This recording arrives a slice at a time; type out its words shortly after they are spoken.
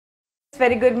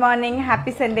Very good morning,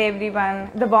 happy Sunday everyone.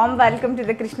 The warm welcome to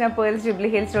the Krishna Pearls, Jubilee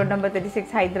Hills, road number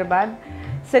 36, Hyderabad.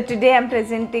 So today I'm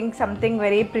presenting something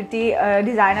very pretty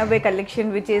designer wear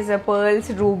collection, which is a pearls,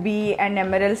 ruby and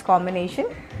emeralds combination.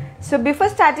 So before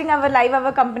starting our live,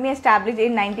 our company established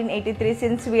in 1983.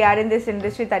 Since we are in this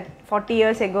industry 40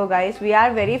 years ago, guys, we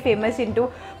are very famous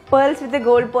into pearls with the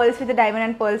gold, pearls with the diamond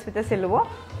and pearls with the silver.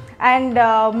 And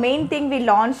main thing, we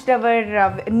launched our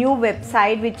new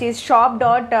website, which is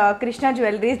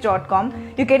shop.krishnajewelleries.com.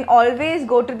 You can always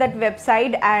go to that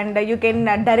website and you can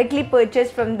directly purchase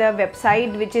from the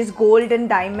website, which is gold and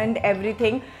diamond,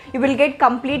 everything. You will get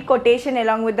complete quotation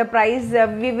along with the price.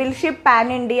 We will ship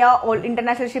pan India. All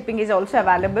international shipping is also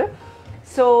available.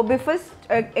 So before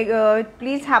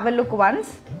please have a look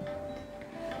once.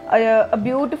 A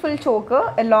beautiful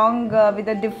choker along with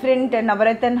a different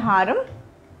Navaratna haram.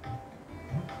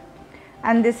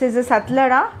 And this is a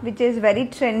satlada, which is very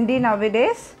trendy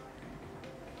nowadays.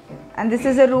 And this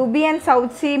is a ruby and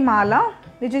South Sea mala,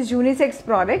 which is unisex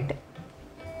product.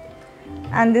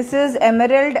 And this is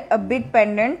emerald, a big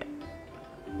pendant,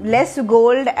 less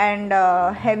gold and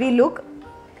heavy look.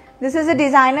 This is a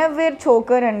designer wear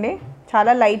choker andi,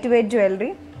 chala lightweight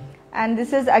jewelry. And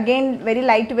this is again very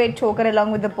lightweight choker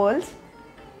along with the pearls.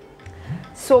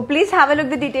 So please have a look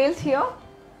at the details here.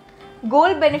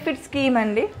 Gold benefit scheme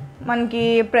andi. మనకి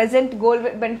present gold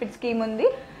benefit scheme ఉంది.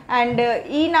 And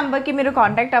ఈ నంబర్కి మీరు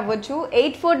contact అవ్వచ్చు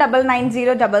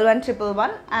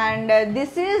 8499011111. And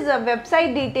this is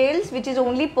website details which is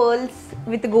only pearls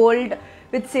with gold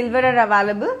with silver or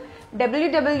available.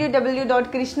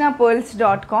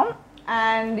 www.krishnapearls.com.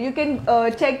 and you can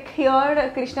check here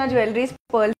Krishna Jewellery's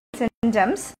Pearls and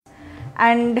Gems.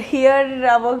 And here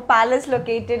our palace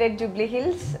located at Jubilee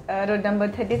Hills, road number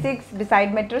 36, beside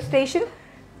metro station,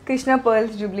 Krishna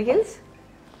Pearls, Jubilee Hills.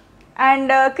 And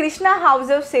Krishna House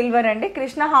of Silver andi.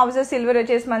 Krishna House of Silver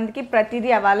వచ్చేసి మనకి ప్రతిదీ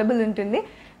available ఉంటుంది,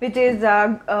 which is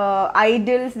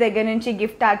idols దగ్గర నుంచి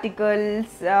gift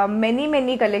articles,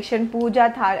 many collection,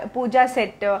 పూజా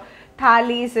set,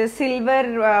 thalis,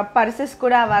 silver purses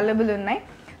కూడా available ఉన్నాయి.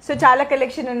 So చాలా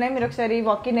collection ఉన్నాయి. మీరు ఒకసారి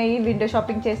వాకిన్ అయ్యి విండో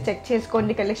షాపింగ్ చేసి చెక్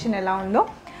చేసుకోండి కలెక్షన్ ఎలా ఉందో.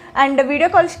 And video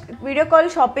call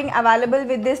shopping available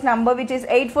with this number, which is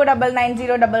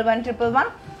 8499011111.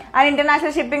 And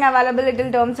international shipping available, little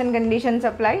terms and conditions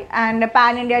apply. And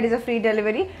pan India, it is a free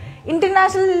delivery.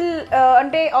 International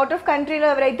అంటే out of కంట్రీలో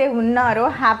ఎవరైతే ఉన్నారో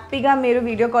హ్యాపీగా మీరు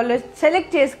video కాల్లో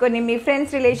select చేసుకొని మీ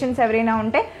friends relations ఎవరైనా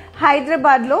ఉంటే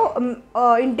హైదరాబాద్లో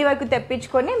ఇంటి వరకు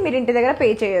తెప్పించుకొని మీరు ఇంటి దగ్గర పే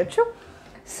చేయొచ్చు.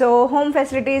 So home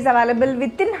facilities available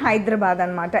with in Hyderabad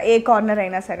అనమాట, ఏ కార్నర్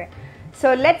అయినా సరే. So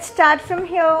let's start from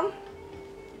here.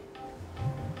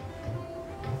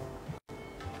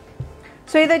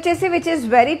 So ఇది వచ్చేసి which is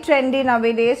very trendy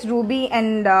nowadays, ruby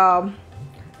and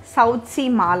South Sea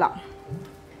mala.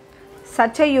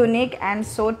 Such a unique and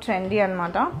so trendy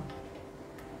అనమాట.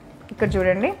 ఇక్కడ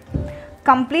చూడండి,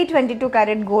 complete 22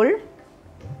 karat gold.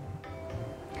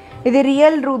 ఇది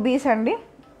real rubies అండి,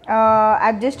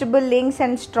 adjustable links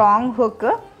and strong hook.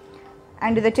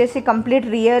 And ఇది వచ్చేసి complete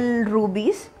real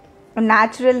rubies,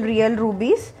 natural real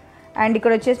rubies. And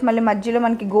ఇక్కడ వచ్చేసి మళ్ళీ మధ్యలో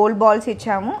మనకి గోల్డ్ బాల్స్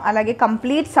ఇచ్చాము. అలాగే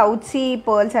కంప్లీట్ సౌత్ సీ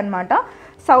పర్ల్స్ అనమాట.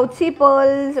 సౌత్ సీ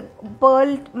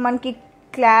పర్ల్ మనకి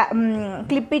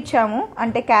క్లిప్ ఇచ్చాము,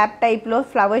 అంటే క్యాప్ టైప్లో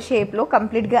ఫ్లవర్ షేప్లో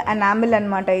కంప్లీట్గా ఎనామిల్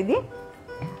అనమాట. ఇది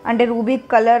అంటే రూబీ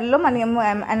కలర్లో మనము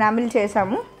ఎనామిల్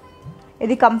చేసాము.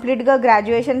 ఇది కంప్లీట్గా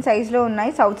గ్రాడ్యుయేషన్ సైజ్లో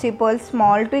ఉన్నాయి. South sea pearls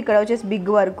small to ఇక్కడ వచ్చేసి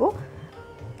బిగ్ వరకు.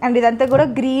 అండ్ ఇదంతా కూడా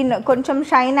గ్రీన్, కొంచెం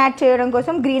షైన్ యాడ్ చేయడం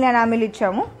కోసం గ్రీన్ ఎనామిల్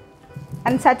ఇచ్చాము.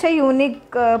 And such a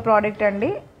unique product అండి,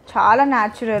 చాలా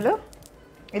న్యాచురల్.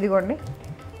 ఇదిగోండి,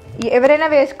 ఎవరైనా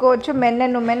వేసుకోవచ్చు, మెన్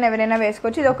అండ్ ఉమెన్ ఎవరైనా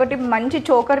వేసుకోవచ్చు. ఇది ఒకటి మంచి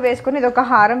చోకర్ వేసుకొని ఇది ఒక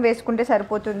హారం వేసుకుంటే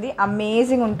సరిపోతుంది,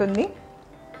 అమేజింగ్ ఉంటుంది.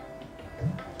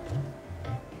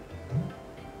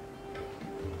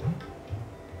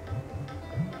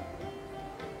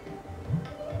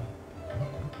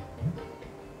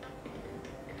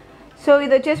 సో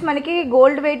ఇది వచ్చేసి మనకి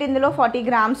గోల్డ్ వెయిట్ ఇందులో 40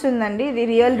 grams ఉందండి. ఇది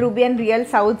real ruby and real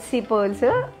south sea pearls.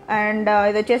 And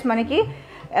ఇది వచ్చేసి మనకి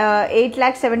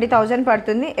 8,70,000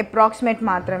 పడుతుంది అప్రాక్సిమేట్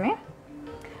మాత్రమే.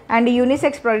 అండ్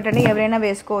యూనిసెక్స్ ప్రోడక్ట్ అండి, ఎవరైనా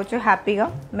వేసుకోవచ్చు హ్యాపీగా,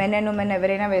 మెన్ అండ్ ఉమెన్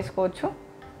ఎవరైనా వేసుకోవచ్చు.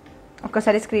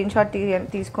 ఒక్కసారి స్క్రీన్ షాట్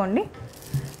తీసుకోండి.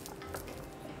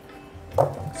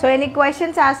 So any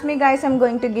questions ask me guys, I'm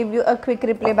going to give you a quick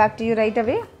reply back to you right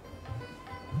away.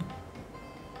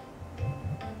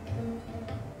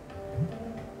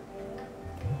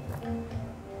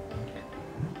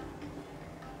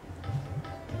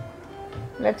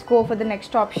 Let's go for the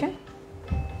next option.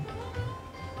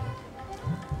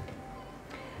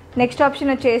 Next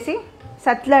option వచ్చేసి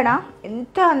సత్లడా.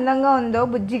 ఎంత అందంగా ఉందో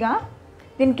బుజ్జిగా.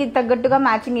 దీనికి తగ్గట్టుగా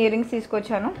మ్యాచింగ్ ఇయర్ రింగ్స్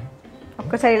తీసుకొచ్చాను.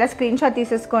 ఒక్కసారి ఇలా స్క్రీన్ షాట్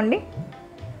తీసేసుకోండి.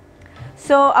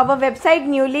 So our website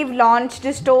newly launched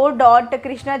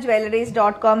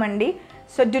store.krishnajewelleries.com అండి.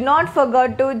 So do not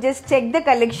forget to just check the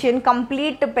collection.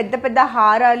 Complete పెద్ద పెద్ద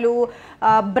హారాలు,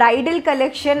 బ్రైడల్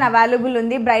కలెక్షన్ అవైలబుల్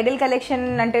ఉంది. బ్రైడల్ కలెక్షన్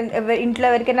అంటే ఇంట్లో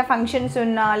ఎవరికైనా ఫంక్షన్స్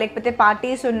ఉన్నా లేకపోతే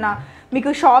పార్టీస్ ఉన్నా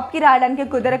మీకు షాప్కి రావడానికి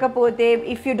కుదరకపోతే,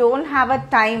 if you don't have a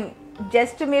time,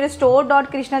 just మీరు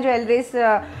store.krishnajewelleries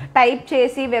టైప్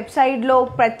చేసి వెబ్సైట్లో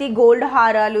ప్రతి గోల్డ్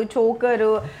హారాలు,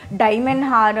 చోకరు, డైమండ్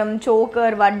హారం,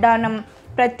 చోకర్, వడ్డానం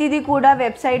ప్రతిదీ కూడా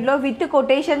వెబ్సైట్లో విత్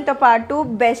కొటేషన్తో పాటు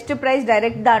బెస్ట్ ప్రైస్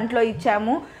డైరెక్ట్ దాంట్లో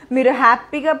ఇచ్చాము. మీరు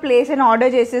హ్యాపీగా ప్లేస్ అని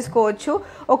ఆర్డర్ చేసేసుకోవచ్చు.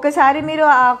 ఒకసారి మీరు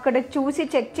అక్కడ చూసి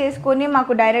చెక్ చేసుకొని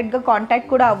మాకు డైరెక్ట్గా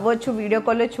కాంటాక్ట్ కూడా అవ్వచ్చు వీడియో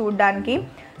కాల్లో చూడడానికి.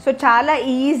 సో చాలా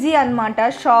ఈజీ అనమాట.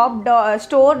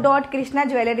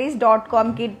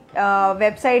 store.krishnajewelleries.comకి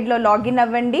వెబ్సైట్లో లాగిన్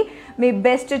అవ్వండి. మీ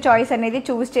బెస్ట్ చాయిస్ అనేది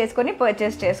చూస్ చేసుకొని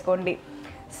పర్చేస్ చేసుకోండి.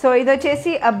 సో ఇది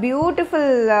వచ్చేసి అ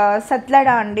బ్యూటిఫుల్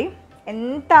సత్లడా అండి.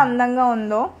 ఎంత అందంగా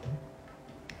ఉందో.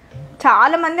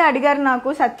 చాలామంది అడిగారు నాకు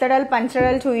సత్లడాలు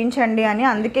పంచడాలు చూపించండి అని,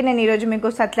 అందుకే నేను ఈరోజు మీకు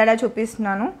సత్లడా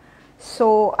చూపిస్తున్నాను. సో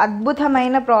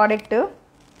అద్భుతమైన ప్రోడక్ట్,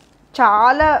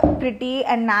 చాలా ప్రిటీ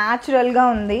అండ్ న్యాచురల్గా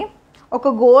ఉంది. ఒక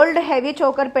గోల్డ్ హెవీ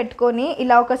చోకర్ పెట్టుకొని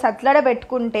ఇలా ఒక సత్లడ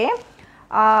పెట్టుకుంటే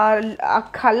ఆ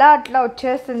కళ అట్లా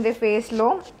వచ్చేస్తుంది ఫేస్లో.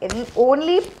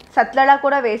 ఓన్లీ సత్లడా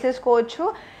కూడా వేసేసుకోవచ్చు.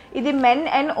 ఇది మెన్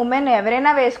అండ్ ఉమెన్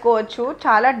ఎవరైనా వేసుకోవచ్చు.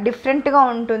 చాలా డిఫరెంట్గా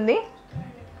ఉంటుంది.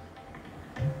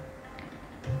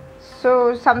 So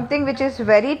something which is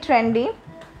very trendy.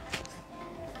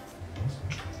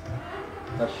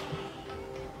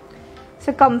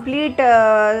 So complete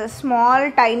small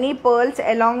tiny pearls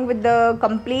along with the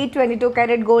complete 22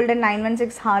 karat gold and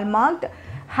 916 hallmarked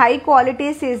high quality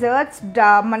scissors.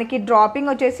 మనకి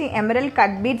డ్రాపింగ్ వచ్చేసి ఎమరల్డ్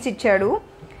కట్ బీడ్స్ ఇచ్చాడు.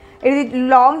 ఇది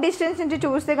లాంగ్ డిస్టెన్స్ నుంచి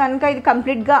చూస్తే కనుక ఇది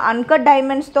కంప్లీట్గా అన్కట్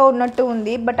డైమండ్స్తో ఉన్నట్టు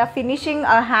ఉంది. బట్ ఆ ఫినిషింగ్,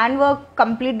 ఆ హ్యాండ్ వర్క్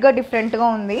కంప్లీట్గా డిఫరెంట్గా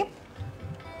ఉంది.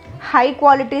 హై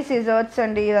క్వాలిటీ సిజర్స్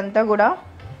అండి ఇదంతా కూడా.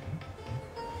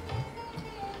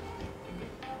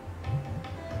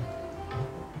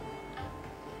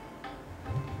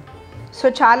 సో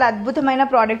చాలా అద్భుతమైన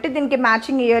ప్రోడక్ట్. దీనికి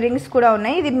మ్యాచింగ్ ఇయర్ రింగ్స్ కూడా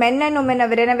ఉన్నాయి. ఇది మెన్ అండ్ ఉమెన్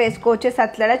ఎవరైనా వేసుకోవచ్చు.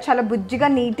 సత్లడ చాలా బుజ్జిగా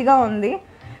నీట్గా ఉంది.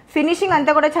 ఫినిషింగ్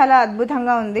అంతా కూడా చాలా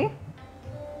అద్భుతంగా ఉంది.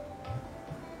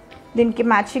 దీనికి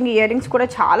మ్యాచింగ్ ఇయర్ రింగ్స్ కూడా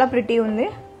చాలా ప్రిటీ ఉంది.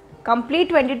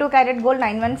 Complete 22 carat gold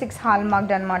 916 hall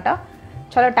marked అనమాట.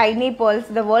 చాలా tiny pearls,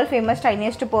 the world famous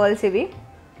టైనియెస్ట్ pearls ఇవి.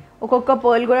 ఒక్కొక్క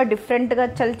పర్ల్ కూడా డిఫరెంట్గా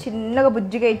చాలా చిన్నగా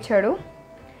బుజ్జిగా ఇచ్చాడు.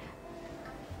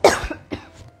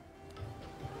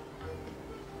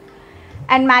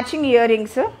 అండ్ మ్యాచింగ్ ఇయర్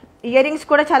రింగ్స్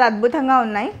కూడా చాలా అద్భుతంగా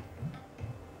ఉన్నాయి.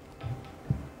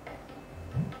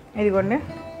 ఇదిగోండి,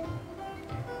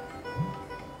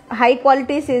 high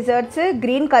quality scissors,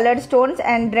 green coloured stones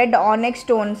and red ఆనెక్స్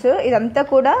stones. ఇదంతా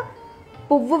కూడా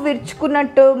పువ్వు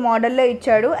విరుచుకున్నట్టు మోడల్లో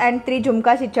ఇచ్చాడు. అండ్ 3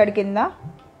 జుమ్కాస్ ఇచ్చాడు కింద.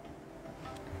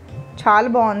 చాలా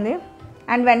బాగుంది.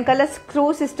 అండ్ వెనకాల స్క్రూ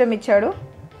సిస్టమ్ ఇచ్చాడు.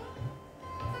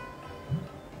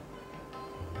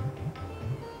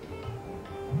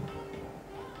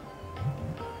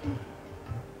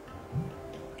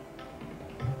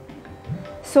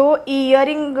 సో ఈ ఇయర్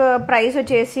రింగ్ ప్రైస్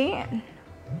వచ్చేసి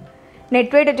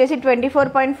నెట్ వెయిట్ వచ్చేసి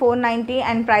 24.490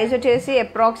 అండ్ ప్రైస్ వచ్చేసి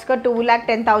అప్రాక్స్గా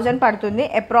 2,10,000 పడుతుంది.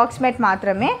 అప్రాక్సిమేట్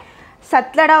మాత్రమే.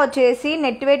 సత్లడా వచ్చేసి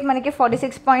నెట్ వెయిట్ మనకి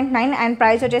 46.9 అండ్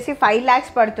ప్రైస్ వచ్చేసి 5 lakhs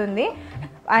పడుతుంది.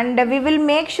 And we will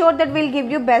make sure that will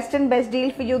give you best and best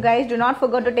deal for you guys. Do not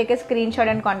forget to take a screen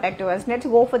shot and contact us. Let's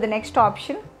go for the next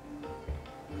option.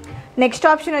 Next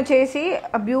option వచ్చేసి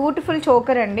beautiful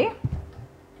choker అండి.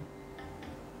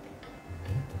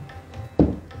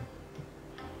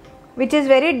 Which is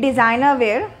very designer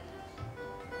wear.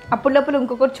 అప్పుడప్పుడు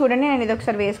ఇంకొకటి చూడండి, నేను ఇది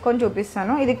ఒకసారి వేసుకొని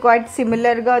చూపిస్తాను. ఇది క్వైట్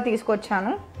సిమిలర్గా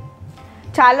తీసుకొచ్చాను.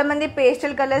 చాలామంది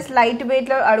పేస్టల్ కలర్స్ లైట్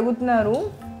వెయిట్లో అడుగుతున్నారు.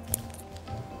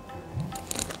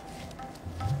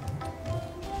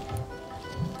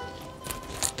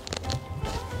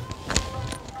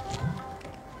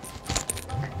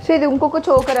 సో ఇది ఇంకొక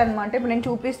చోకర్ అనమాట. ఇప్పుడు నేను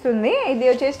చూపిస్తుంది ఇది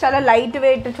వచ్చేసి చాలా light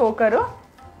weight choker.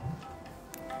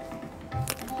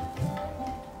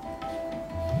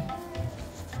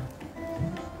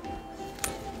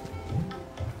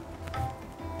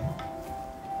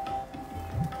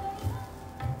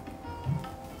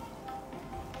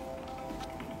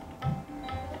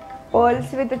 Pearls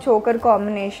with a choker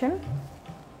combination.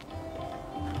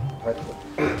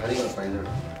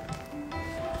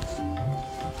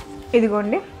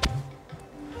 ఇదిగోండి,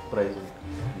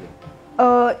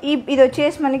 ఇది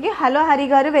వచ్చేసి మనకి హలో హరి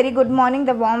గారు, very good morning,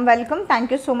 the warm welcome,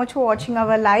 thank you so much for watching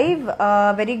our live.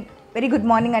 Very very good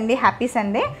morning అండి, హ్యాపీ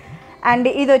సండే. అండ్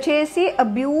ఇది వచ్చేసి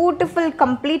beautiful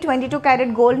complete 22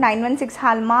 carat gold 916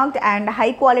 hall marked and high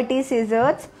quality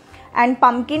scissors and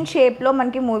pumpkin షేప్లో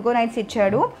మనకి మోర్గోనైట్స్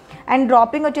ఇచ్చాడు. And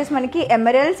dropping వచ్చేసి మనకి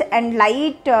emeralds and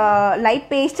light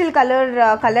pastel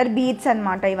colour beads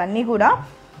అనమాట ఇవన్నీ కూడా.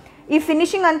 ఈ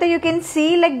ఫినిషింగ్ అంతా you can see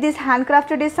like this hand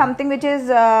crafted is something which is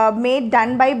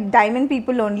done by diamond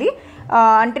people only.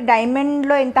 అంటే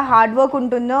డైమండ్లో ఎంత హార్డ్ వర్క్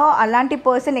ఉంటుందో అలాంటి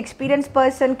experience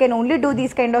person can only do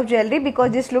these kind of jewellery because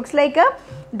this looks like a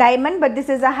diamond but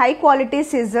this is a high quality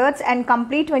scissors and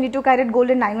complete 22 carat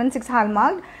gold and 916 hall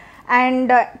mark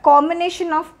and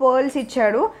combination of pearls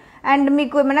ఇచ్చాడు. And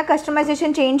మీకు ఏమైనా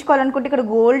customization చేయించుకోవాలనుకుంటే ఇక్కడ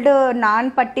gold non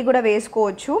పట్టి కూడా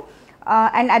వేసుకోవచ్చు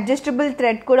and adjustable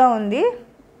thread కూడా ఉంది.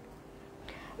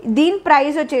 దీని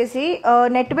ప్రైస్ వచ్చేసి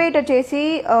నెట్ వెయిట్ వచ్చేసి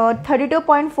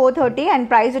 32.430 అండ్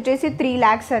ప్రైస్ వచ్చేసి 3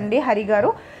 lakhs అండి హరి గారు.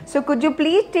 So could you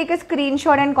please take a screen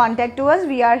shot and contact to us.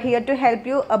 We are here to help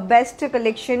you a best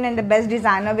collection and the best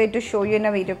designer way to show you in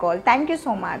a video call. Thank you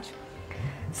so much.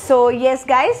 So yes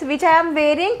guys which I'm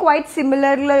wearing quiet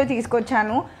సిమిలర్లో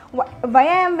తీసుకొచ్చాను. Why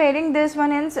I'm wearing this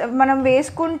one ఇన్స్ మనం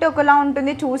వేసుకుంటే ఒకలా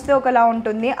ఉంటుంది, చూస్తే ఒకలా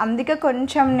ఉంటుంది, అందుకే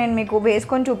కొంచెం నేను మీకు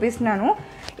వేసుకొని చూపిస్తున్నాను.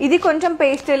 ఇది కొంచెం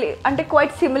పేస్టల్ అంటే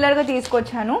క్వైట్ సిమిలర్గా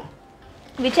తీసుకొచ్చాను.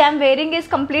 Which I'm wearing is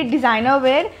complete designer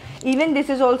wear. Even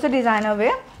this is also designer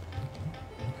wear.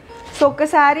 So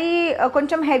ఒక్కసారి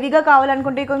కొంచెం హెవీగా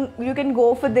కావాలనుకుంటే you can go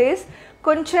for this.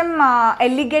 కొంచెం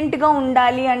ఎలిగెంట్గా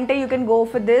ఉండాలి అంటే you can go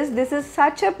for this. This is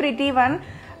such a pretty one.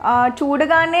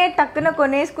 చూడగానే టక్కున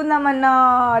కొనేసుకుందామన్న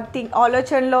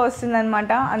ఆలోచనలో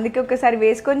వస్తుందన్నమాట. అందుకే ఒకసారి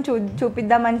వేసుకొని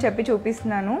చూపిద్దామని చెప్పి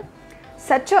చూపిస్తున్నాను.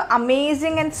 Such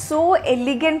amazing and so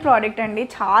elegant product అండి,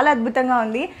 చాలా అద్భుతంగా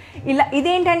ఉంది.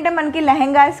 ఇదేంటంటే మనకి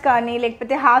లెహెంగాస్ కానీ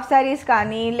లేకపోతే హాఫ్ శారీస్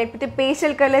కానీ లేకపోతే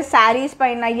పేస్టల్ కలర్ శారీస్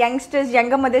పైన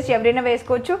యంగ్ మదర్స్ ఎవరైనా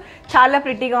వేసుకోవచ్చు. చాలా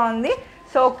ప్రిటీగా ఉంది.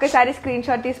 సో ఒక్కసారి స్క్రీన్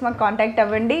షాట్ తీసి మాకు కాంటాక్ట్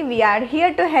అవ్వండి. We are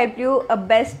here to help you a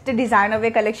best designer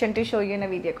way collection to show you in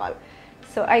a video call.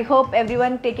 So I hope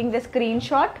everyone taking the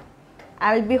screenshot.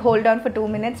 I'll be hold on for 2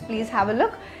 minutes. Please have a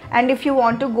look. And if you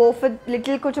want to go for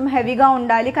little కొంచెం heavyగా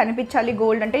ఉండాలి కనిపించాలి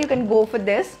gold అంటే you can go for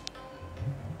this.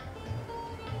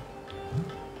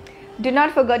 Do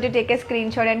not forget to take a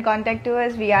screenshot and contact to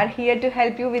us. We are here to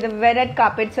help you with a wedded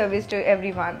carpet service to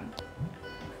everyone.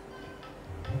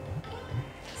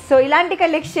 So ఇలాంటి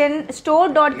collection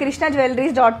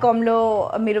store.krishnajewelleries.comలో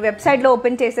మీరు వెబ్సైట్లో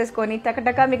open చేసేసుకొని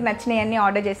టకటక మీకు నచ్చినవన్నీ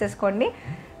order చేసేసుకోండి.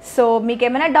 So మీకు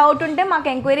ఏమైనా doubt ఉంటే మాకు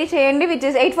ఎంక్వైరీ చేయండి which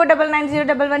is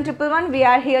 8499011111.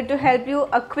 We are here to help you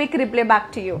a quick reply back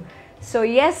to you. So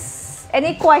yes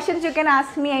any questions you can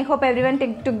ask me. I hope everyone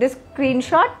took this screen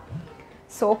shot.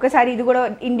 So ఒకసారి ఇది కూడా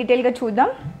in డీటెయిల్గా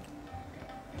చూద్దాం.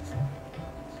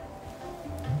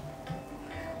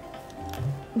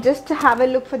 Just have a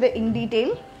look for the in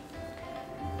detail.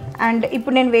 And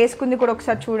ఇప్పుడు నేను వేసుకుంది కూడా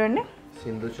ఒకసారి చూడండి.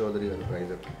 సింధు చౌదరి గారు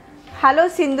ప్రైజ్. హలో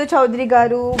సింధు చౌదరి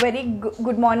గారు, వెరీ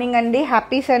గుడ్ మార్నింగ్ అండి.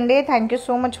 Happy Sunday. Thank you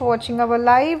so much for watching our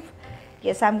live.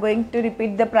 Yes I'm going to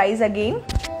repeat the praise again.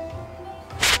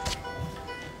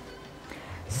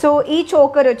 So ఈ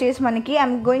చోకర్ వచ్చేసి మనకి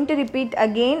I'm going to repeat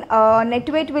again.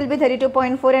 Net weight will be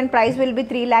 32.4 and price will be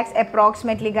 3 lakhs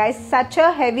approximately guys. Such a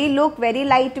heavy look, very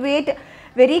light weight,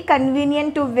 very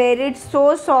convenient to wear it, so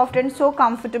soft and so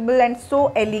comfortable and so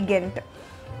elegant.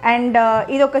 And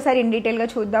ఇది ఒకసారి in డీటెయిల్గా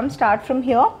చూద్దాం. Start from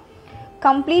here.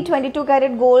 Complete 22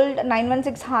 carat gold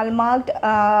 916 hall marked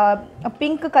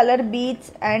pink colour beads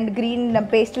and green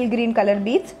pastel green colour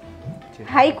beads,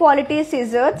 high quality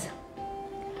scissors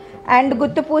and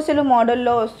గుత్తుపూసలు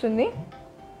మోడల్లో వస్తుంది.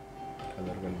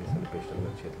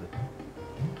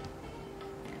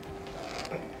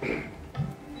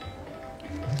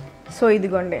 So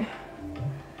ఇదిగోండి.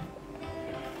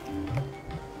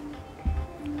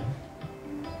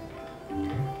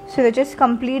 So ఇది వచ్చేసి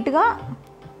కంప్లీట్గా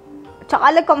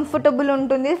చాలా కంఫర్టబుల్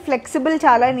ఉంటుంది, ఫ్లెక్సిబుల్,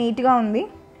 చాలా నీట్గా ఉంది.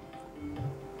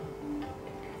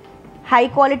 High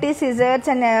quality scissors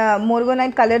and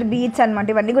మోర్గోనైట్ colour beads అనమాట.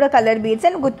 ఇవన్నీ కూడా కలర్ బీడ్స్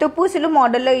అండ్ గుత్తుపూసలు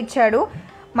మోడల్లో ఇచ్చాడు.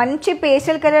 మంచి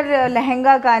పేస్టల్ కలర్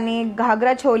లెహెంగా కానీ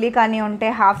ఘాగ్రా చోలీ కానీ ఉంటే,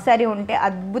 హాఫ్ శారీ ఉంటే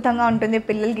అద్భుతంగా ఉంటుంది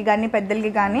పిల్లలకి కానీ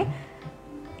పెద్దలకి కానీ.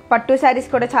 పట్టు శారీస్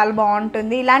కూడా చాలా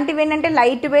బాగుంటుంది. ఇలాంటివి ఏంటంటే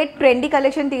లైట్ వెయిట్ ట్రెండీ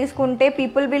కలెక్షన్ తీసుకుంటే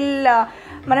పీపుల్ విల్,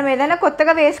 మనం ఏదైనా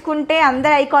కొత్తగా వేసుకుంటే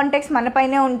అందరు ఐ కాంటాక్ట్స్ మన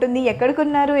పైనే ఉంటుంది,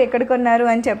 ఎక్కడికొన్నారు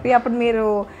అని చెప్పి. అప్పుడు మీరు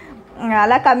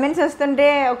అలా కమెంట్స్ వస్తుంటే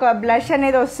ఒక బ్లష్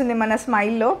అనేది వస్తుంది మన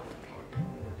స్మైల్లో.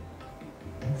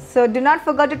 So do not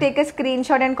forget to take a screen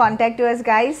shot and contact yours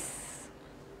guys.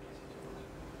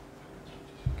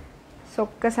 So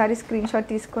ఒక్కసారి స్క్రీన్ షాట్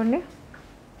తీసుకోండి.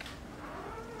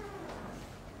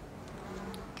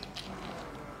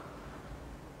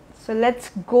 So let's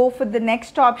go for the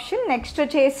next option. Next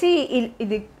వచ్చేసి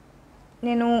ఇది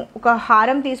నేను ఒక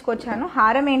హారం తీసుకొచ్చాను.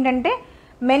 హారం ఏంటంటే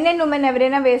మెన్ అండ్ ఉమెన్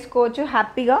ఎవరైనా వేసుకోవచ్చు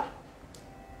హ్యాపీగా.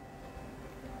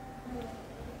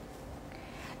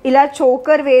 ఇలా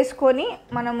చోకర్ వేసుకొని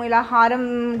మనం ఇలా హారం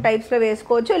టైప్స్లో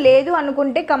వేసుకోవచ్చు. లేదు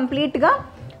అనుకుంటే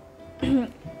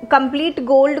కంప్లీట్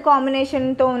గోల్డ్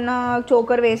కాంబినేషన్తో ఉన్న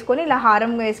చోకర్ వేసుకొని ఇలా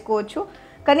హారం వేసుకోవచ్చు.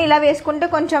 కానీ ఇలా వేసుకుంటే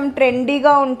కొంచెం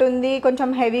ట్రెండీగా ఉంటుంది, కొంచెం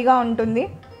హెవీగా ఉంటుంది.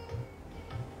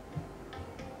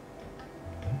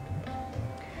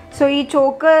 సో ఈ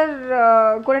చోకర్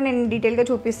కూడా నేను డీటెయిల్గా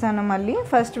చూపిస్తాను మళ్ళీ.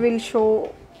 ఫస్ట్ విల్ షో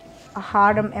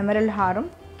హారం, ఎమరల్డ్ హారం.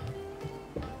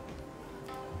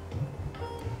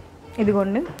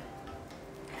 ఇదిగోండి,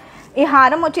 ఈ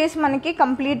హారం వచ్చేసి మనకి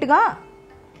కంప్లీట్గా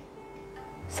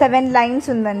 7 లైన్స్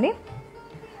ఉందండి.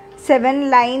 7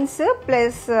 లైన్స్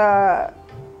ప్లస్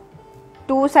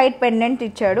 2 సైడ్ పెండెంట్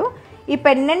ఇచ్చాడు. ఈ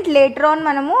పెండెంట్ లేటర్ ఆన్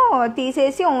మనము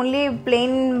తీసేసి ఓన్లీ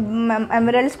ప్లెయిన్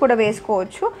ఎమరల్డ్స్ కూడా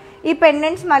వేసుకోవచ్చు. ఈ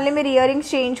పెండెంట్స్ మళ్ళీ మీరు ఇయర్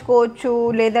రింగ్స్ చేయించుకోవచ్చు,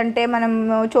 లేదంటే మనం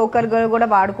చోకర్ కూడా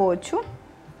వాడుకోవచ్చు.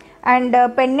 అండ్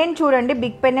పెండెంట్ చూడండి,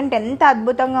 బిగ్ పెండెంట్ ఎంత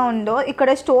అద్భుతంగా ఉందో. ఇక్కడ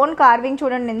స్టోన్ కార్వింగ్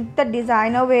చూడండి ఎంత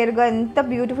డిజైనర్ వేర్గా, ఎంత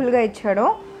బ్యూటిఫుల్గా ఇచ్చాడో.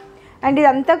 అండ్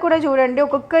ఇదంతా కూడా చూడండి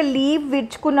ఒక్కొక్క లీవ్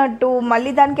విచ్చుకున్నట్టు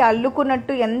మళ్ళీ దానికి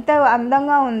అల్లుకున్నట్టు ఎంత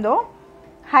అందంగా ఉందో.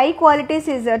 High quality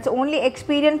scissors, only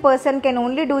experience person can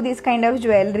only do this kind of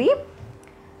jewellery.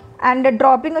 And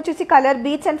dropping వచ్చేసి colour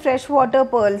beads and fresh water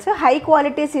pearls. High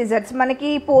quality scissors,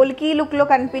 మనకి పోల్కి లుక్లో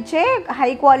కనిపించే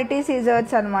హై క్వాలిటీ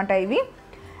సిజర్స్ అనమాట ఇవి.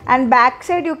 And back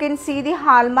side you can see the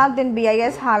hallmark, then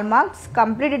BIS hallmarks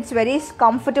complete. It's very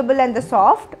comfortable and the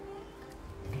soft.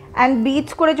 And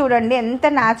beads kuda chudandi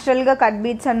enta natural ga cut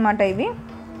beads anamata ivi.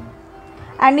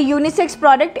 And unisex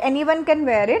product, anyone can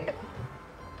wear it.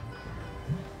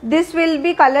 This will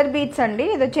be color beads andi.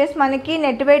 Idu vachesi manaki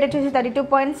net weight vachesi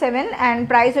 32.7 and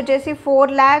price vachesi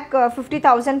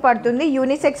 4,50,000 padutundi.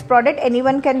 Unisex product,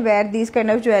 anyone can wear these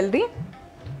kind of jewelry.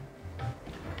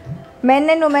 Men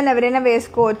and women ఎవరైనా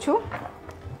వేసుకోవచ్చు.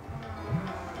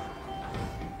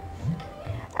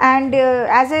 And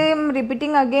as I'm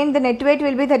repeating again, the net weight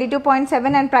will be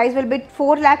 32.7 and price will be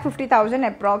 4,50,000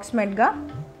 అప్రాక్సిమేట్గా.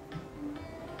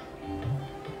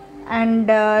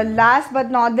 And last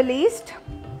but not the least,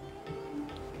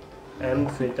 and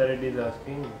Sita Reddy is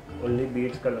asking only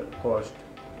beads color cost.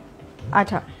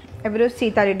 అచ్చా, ఎవరు?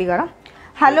 సీతారెడ్డి గారా?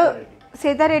 Hello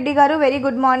Sitareddy గారు, very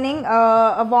good morning.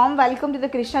 Warm welcome to the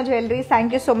Krishna jewelleries.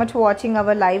 Thank you so much for watching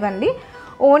our live అండి.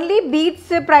 Only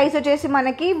beads price వచ్చేసి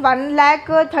మనకి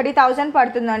 1,30,000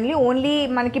 పడుతుందండి. Only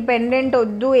మనకి pendant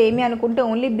వద్దు ఏమి అనుకుంటే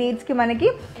ఓన్లీ బీడ్స్కి మనకి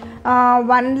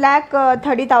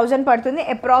 1,30,000 పడుతుంది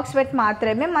అప్రాక్సిమేట్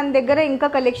మాత్రమే. మన దగ్గర ఇంకా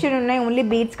కలెక్షన్ ఉన్నాయి, ఓన్లీ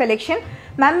బీడ్స్ కలెక్షన్.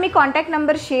 మ్యామ్ మీ కాంటాక్ట్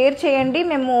నెంబర్ షేర్ చేయండి,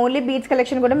 మేము ఓన్లీ బీడ్స్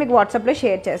కలెక్షన్ కూడా మీకు వాట్సాప్లో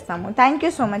షేర్ చేస్తాము. థ్యాంక్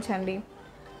యూ సో మచ్ అండి.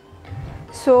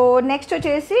 సో నెక్స్ట్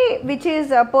వచ్చేసి విచ్ ఈజ్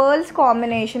పర్ల్స్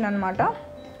కాంబినేషన్ అనమాట.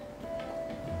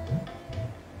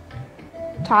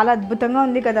 చాలా అద్భుతంగా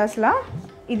ఉంది కదా అసలు.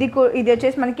 ఇది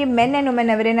వచ్చేసి మనకి మెన్ అండ్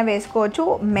ఉమెన్ ఎవరైనా వేసుకోవచ్చు.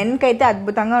 మెన్కి అయితే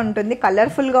అద్భుతంగా ఉంటుంది,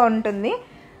 కలర్ఫుల్గా ఉంటుంది.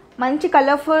 మంచి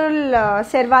కలర్ఫుల్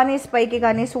శెర్వానీస్ పైకి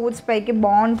కానీ సూట్స్ పైకి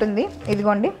బాగుంటుంది.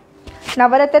 ఇదిగోండి,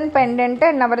 నవరత్న పెండెంట్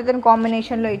నవరత్న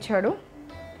కాంబినేషన్లో ఇచ్చాడు.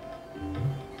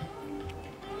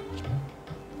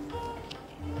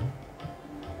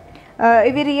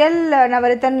 ఇవి రియల్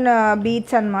నవరత్న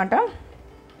బీడ్స్ అన్నమాట.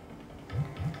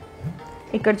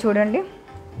 ఇక్కడ చూడండి,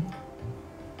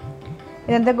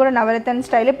 ఇదంతా కూడా నవరత్న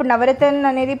స్టైల్. ఇప్పుడు నవరత్న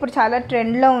అనేది ఇప్పుడు చాలా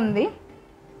ట్రెండ్లో ఉంది.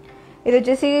 ఇది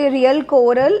వచ్చేసి రియల్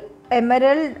కోరల్,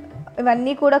 ఎమరల్డ్,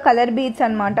 ఇవన్నీ కూడా కలర్ బీడ్స్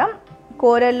అనమాట.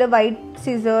 Coral, white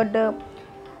సిజర్డ్,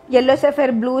 yellow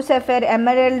Seifert, blue Seifert,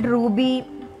 emerald, ruby.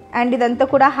 And ఇదంతా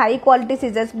కూడా హై క్వాలిటీ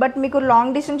సిజర్స్. బట్ మీకు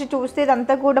లాంగ్ డిస్టెన్స్ చూస్తే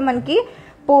ఇదంతా కూడా మనకి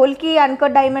పోల్కి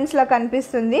అన్కట్ డైమండ్స్లా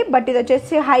కనిపిస్తుంది. బట్ ఇది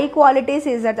వచ్చేసి హై క్వాలిటీ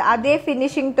సిజర్స్, అదే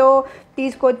ఫినిషింగ్తో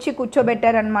తీసుకొచ్చి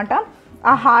కూర్చోబెట్టారనమాట.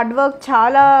 ఆ హార్డ్ వర్క్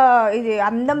చాలా ఇది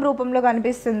అందం రూపంలో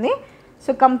కనిపిస్తుంది. So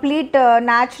complete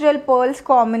natural pearls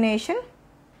combination,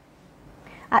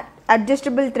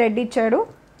 adjustable thread ఇచ్చాడు.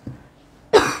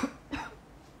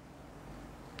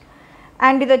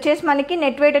 అండ్ ఇది వచ్చేసి మనకి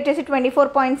నెట్ వెయిట్ వచ్చేసి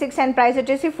 24.6 అండ్ ప్రైస్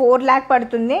వచ్చేసి 4 lakh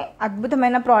పడుతుంది.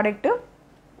 అద్భుతమైన ప్రోడక్ట్.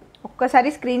 ఒక్కసారి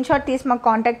స్క్రీన్ షాట్ తీసి మాకు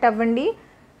కాంటాక్ట్ అవ్వండి.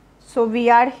 So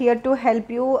we are here to help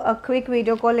you, quick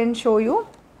video call and show you.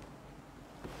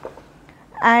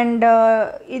 And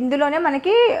ఇందులోనే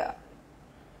మనకి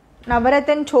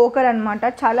నవరత్న చోకర్ అనమాట,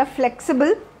 చాలా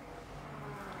flexible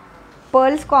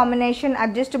pearls combination,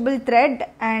 adjustable thread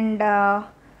and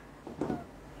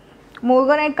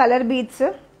మోగనైట్ colour beads,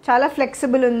 చాలా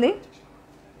ఫ్లెక్సిబుల్ ఉంది.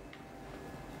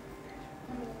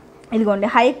 ఇదిగోండి,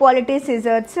 హై క్వాలిటీ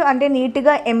సిజర్స్, అంటే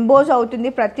నీట్గా ఎంబోజ్ అవుతుంది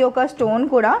ప్రతి ఒక్క స్టోన్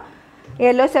కూడా.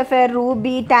 yellow sapphire,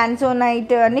 ruby,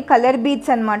 tanzonite అన్ని కలర్ బీడ్స్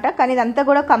అనమాట. కానీ ఇదంతా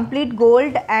కూడా complete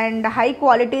gold and high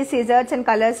quality scissors and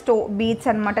colour beads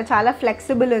అనమాట. చాలా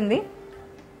ఫ్లెక్సిబుల్ ఉంది.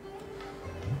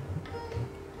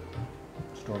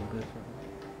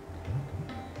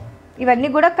 ఇవన్నీ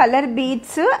కూడా colour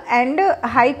beads and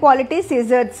high quality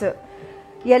scissors.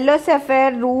 yellow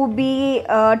sapphire, ruby,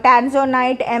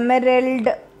 tanzonite, emerald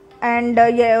and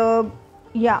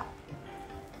yeah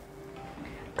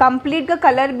కంప్లీట్గా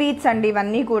కలర్ బీడ్స్ అండి.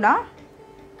 ఇవన్నీ కూడా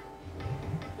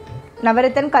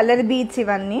నవరత్న కలర్ బీడ్స్.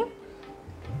 ఇవన్నీ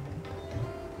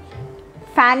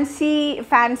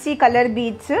fancy colour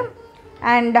beads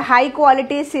and high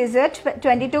quality scissor,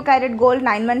 22 carat gold,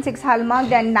 916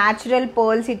 hallmark and natural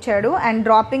pearls ఇచ్చాడు and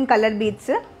dropping colour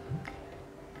beads.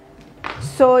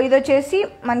 So ఇది వచ్చేసి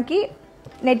మనకి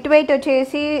net weight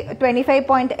వచ్చేసి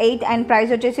 25.8 అండ్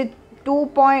ప్రైస్ వచ్చేసి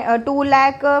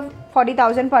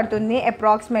 2,40,000 పడుతుంది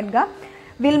అప్రాక్సిమేట్గా.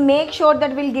 Will make sure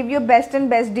that will give you best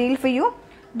deal for you.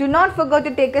 Do not forget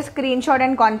to take a screenshot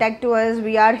and contact to us.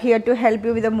 We are here to help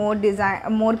you with a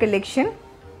more collection.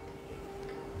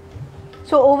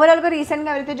 So ఓవరాల్గా రీసెంట్గా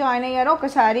ఎవరైతే join అయ్యారో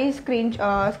ఒకసారి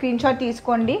screen shot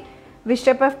తీసుకోండి which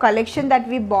type of collection that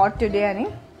we bought today అని.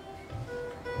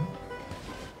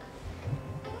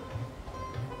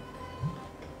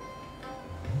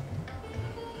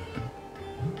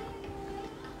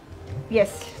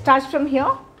 Yes, starts from here.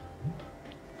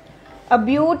 A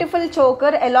beautiful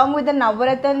choker along with the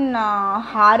Navaratna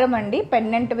haram andi,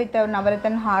 pendant with a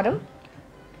Navaratna haram.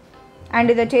 And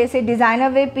ఇది వచ్చేసి designer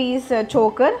way piece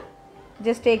choker.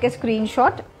 Just take a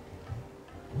screenshot.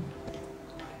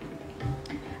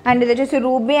 And ఇది వచ్చేసి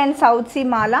ruby and south sea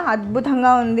mala,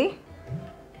 అద్భుతంగా ఉంది.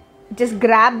 Just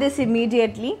grab this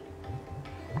immediately.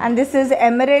 And this is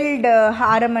emerald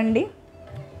haram andi,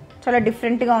 చాలా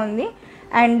డిఫరెంట్గా ఉంది.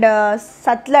 And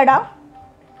satlada,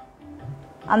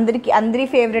 అందరి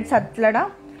ఫేవరెట్ సత్లడా.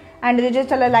 అండ్ ఇది వచ్చేసి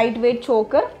చాలా light weight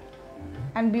choker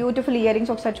and beautiful ear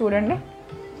rings. ఒకసారి చూడండి.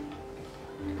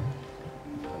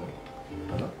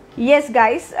 Yes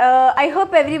guys, I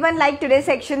hope everyone liked today's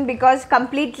section because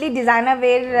completely designer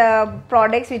wear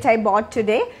products which I bought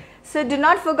today. So do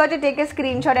not forget to take a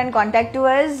screenshot and contact to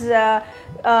us.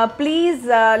 Please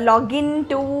log in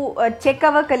to check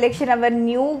our collection, our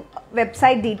new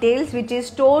website details which is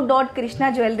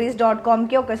store.krishnajewelleries.com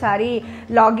ki okasari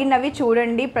login avi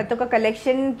chudandi. Prati oka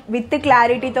collection with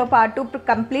clarity tho paatu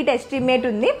complete estimate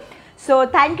undi. So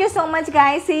thank you so much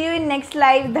guys. See you in next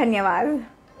live. Dhanyawad.